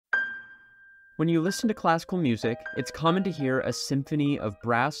When you listen to classical music, it's common to hear a symphony of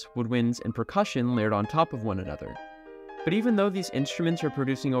brass, woodwinds, and percussion layered on top of one another. But even though these instruments are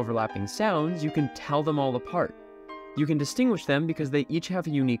producing overlapping sounds, you can tell them all apart. You can distinguish them because they each have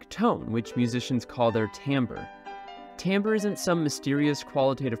a unique tone, which musicians call their timbre. Timbre isn't some mysterious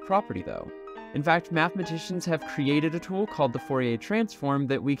qualitative property, though. In fact, mathematicians have created a tool called the Fourier Transform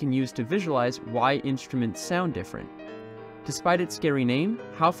that we can use to visualize why instruments sound different. Despite its scary name,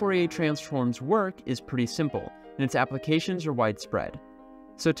 how Fourier transforms work is pretty simple, and its applications are widespread.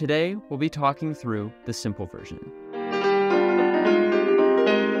 So today, we'll be talking through the simple version.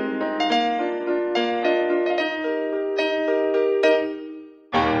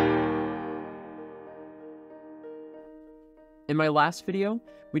 In my last video,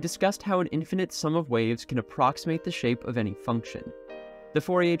 we discussed how an infinite sum of waves can approximate the shape of any function. The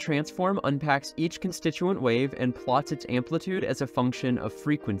Fourier transform unpacks each constituent wave and plots its amplitude as a function of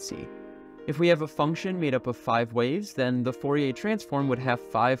frequency. If we have a function made up of 5 waves, then the Fourier transform would have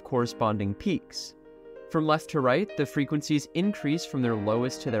 5 corresponding peaks. From left to right, the frequencies increase from their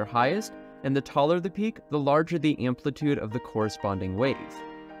lowest to their highest, and the taller the peak, the larger the amplitude of the corresponding wave.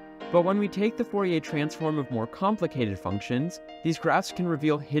 But when we take the Fourier transform of more complicated functions, these graphs can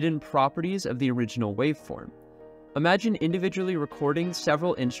reveal hidden properties of the original waveform. Imagine individually recording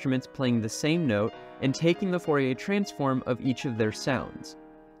several instruments playing the same note and taking the Fourier transform of each of their sounds.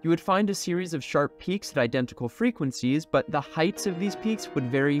 You would find a series of sharp peaks at identical frequencies, but the heights of these peaks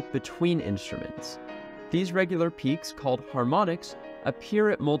would vary between instruments. These regular peaks, called harmonics, appear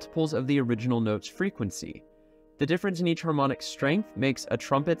at multiples of the original note's frequency. The difference in each harmonic strength makes a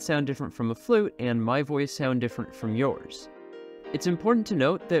trumpet sound different from a flute and my voice sound different from yours. It's important to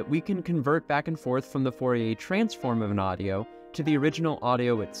note that we can convert back and forth from the Fourier transform of an audio to the original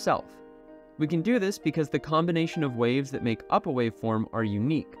audio itself. We can do this because the combination of waves that make up a waveform are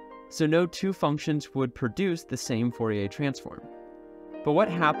unique, so no two functions would produce the same Fourier transform. But what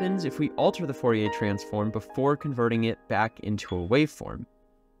happens if we alter the Fourier transform before converting it back into a waveform?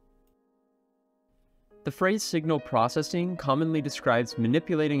 The phrase signal processing commonly describes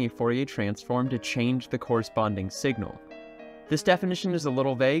manipulating a Fourier transform to change the corresponding signal. This definition is a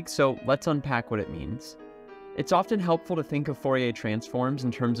little vague, so let's unpack what it means. It's often helpful to think of Fourier transforms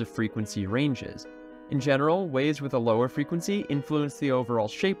in terms of frequency ranges. In general, waves with a lower frequency influence the overall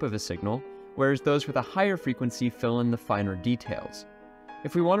shape of a signal, whereas those with a higher frequency fill in the finer details.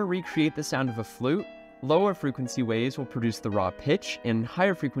 If we want to recreate the sound of a flute, lower frequency waves will produce the raw pitch, and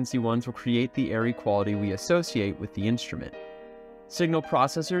higher frequency ones will create the airy quality we associate with the instrument. Signal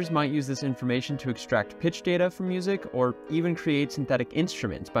processors might use this information to extract pitch data from music, or even create synthetic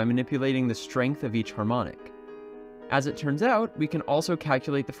instruments by manipulating the strength of each harmonic. As it turns out, we can also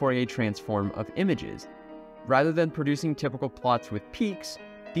calculate the Fourier transform of images. Rather than producing typical plots with peaks,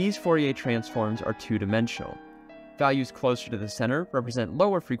 these Fourier transforms are two-dimensional. Values closer to the center represent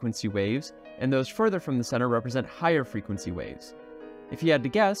lower frequency waves, and those further from the center represent higher frequency waves. If you had to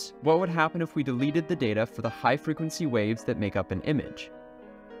guess, what would happen if we deleted the data for the high-frequency waves that make up an image?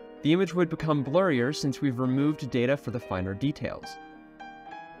 The image would become blurrier since we've removed data for the finer details.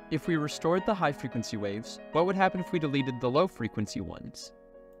 If we restored the high-frequency waves, what would happen if we deleted the low-frequency ones?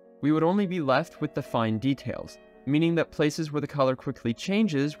 We would only be left with the fine details, meaning that places where the color quickly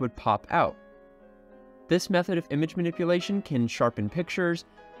changes would pop out. This method of image manipulation can sharpen pictures,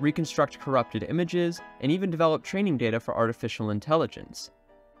 reconstruct corrupted images, and even develop training data for artificial intelligence.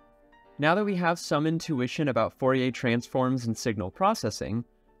 Now that we have some intuition about Fourier transforms and signal processing,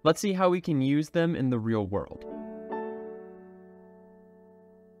 let's see how we can use them in the real world.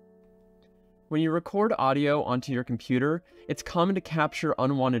 When you record audio onto your computer, it's common to capture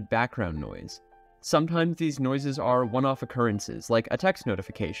unwanted background noise. Sometimes these noises are one-off occurrences, like a text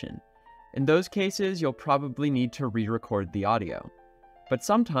notification. In those cases, you'll probably need to re-record the audio. But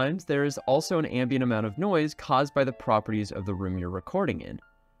sometimes there is also an ambient amount of noise caused by the properties of the room you're recording in.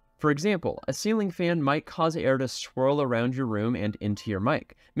 For example, a ceiling fan might cause air to swirl around your room and into your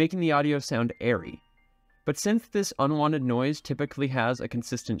mic, making the audio sound airy. But since this unwanted noise typically has a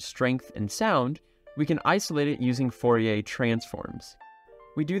consistent strength and sound, we can isolate it using Fourier transforms.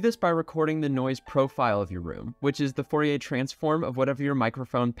 We do this by recording the noise profile of your room, which is the Fourier transform of whatever your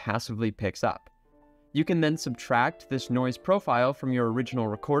microphone passively picks up. You can then subtract this noise profile from your original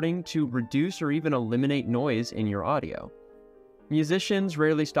recording to reduce or even eliminate noise in your audio. Musicians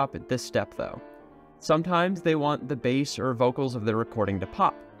rarely stop at this step though. Sometimes they want the bass or vocals of their recording to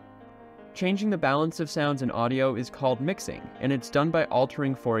pop. Changing the balance of sounds in audio is called mixing, and it's done by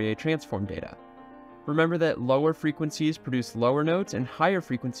altering Fourier transform data. Remember that lower frequencies produce lower notes and higher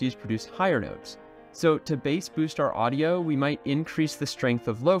frequencies produce higher notes. So to bass boost our audio, we might increase the strength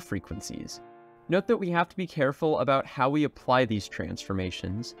of low frequencies. Note that we have to be careful about how we apply these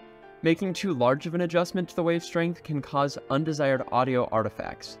transformations. Making too large of an adjustment to the wave strength can cause undesired audio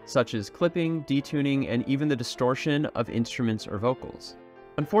artifacts, such as clipping, detuning, and even the distortion of instruments or vocals.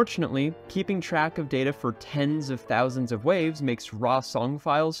 Unfortunately, keeping track of data for tens of thousands of waves makes raw song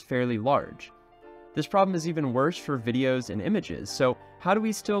files fairly large. This problem is even worse for videos and images, so how do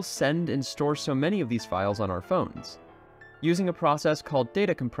we still send and store so many of these files on our phones? Using a process called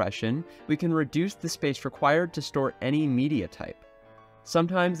data compression, we can reduce the space required to store any media type.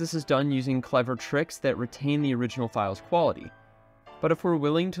 Sometimes this is done using clever tricks that retain the original file's quality. But if we're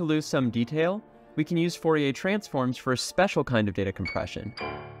willing to lose some detail, we can use Fourier transforms for a special kind of data compression.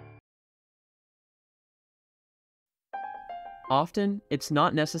 Often, it's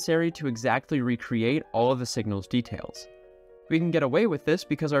not necessary to exactly recreate all of the signal's details. We can get away with this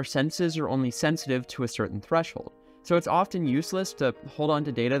because our senses are only sensitive to a certain threshold, so it's often useless to hold on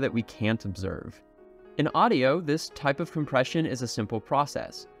to data that we can't observe. In audio, this type of compression is a simple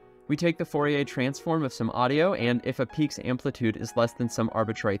process. We take the Fourier transform of some audio, and if a peak's amplitude is less than some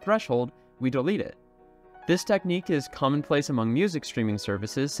arbitrary threshold, we delete it. This technique is commonplace among music streaming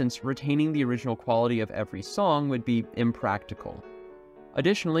services since retaining the original quality of every song would be impractical.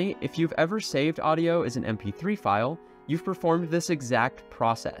 Additionally, if you've ever saved audio as an MP3 file, you've performed this exact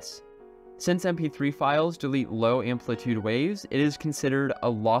process. Since MP3 files delete low amplitude waves, it is considered a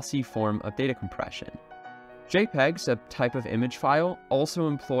lossy form of data compression. JPEGs, a type of image file, also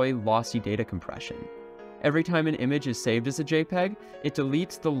employ lossy data compression. Every time an image is saved as a JPEG, it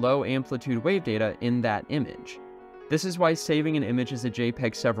deletes the low amplitude wave data in that image. This is why saving an image as a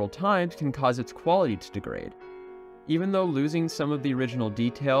JPEG several times can cause its quality to degrade. Even though losing some of the original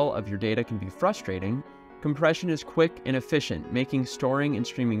detail of your data can be frustrating, compression is quick and efficient, making storing and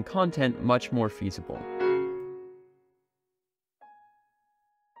streaming content much more feasible.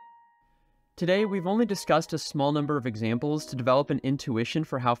 Today, we've only discussed a small number of examples to develop an intuition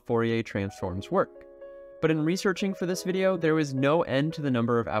for how Fourier transforms work. But in researching for this video, there was no end to the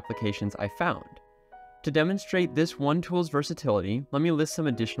number of applications I found. To demonstrate this one tool's versatility, let me list some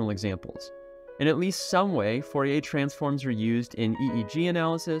additional examples. In at least some way, Fourier transforms are used in EEG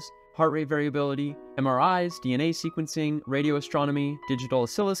analysis, heart rate variability, MRIs, DNA sequencing, radio astronomy, digital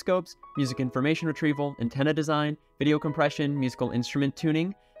oscilloscopes, music information retrieval, antenna design, video compression, musical instrument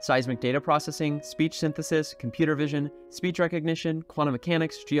tuning, seismic data processing, speech synthesis, computer vision, speech recognition, quantum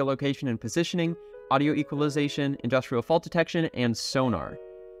mechanics, geolocation and positioning, audio equalization, industrial fault detection, and sonar.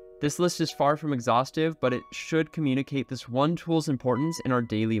 This list is far from exhaustive, but it should communicate this one tool's importance in our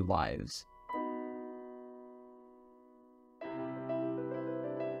daily lives.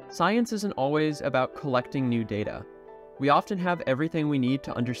 Science isn't always about collecting new data. We often have everything we need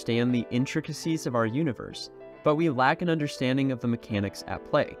to understand the intricacies of our universe, but we lack an understanding of the mechanics at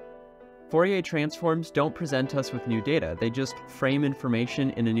play. Fourier transforms don't present us with new data, they just frame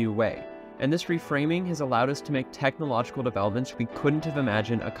information in a new way. And this reframing has allowed us to make technological developments we couldn't have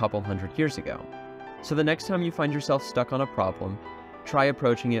imagined a couple hundred years ago. So the next time you find yourself stuck on a problem, try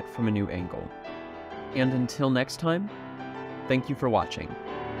approaching it from a new angle. And until next time, thank you for watching.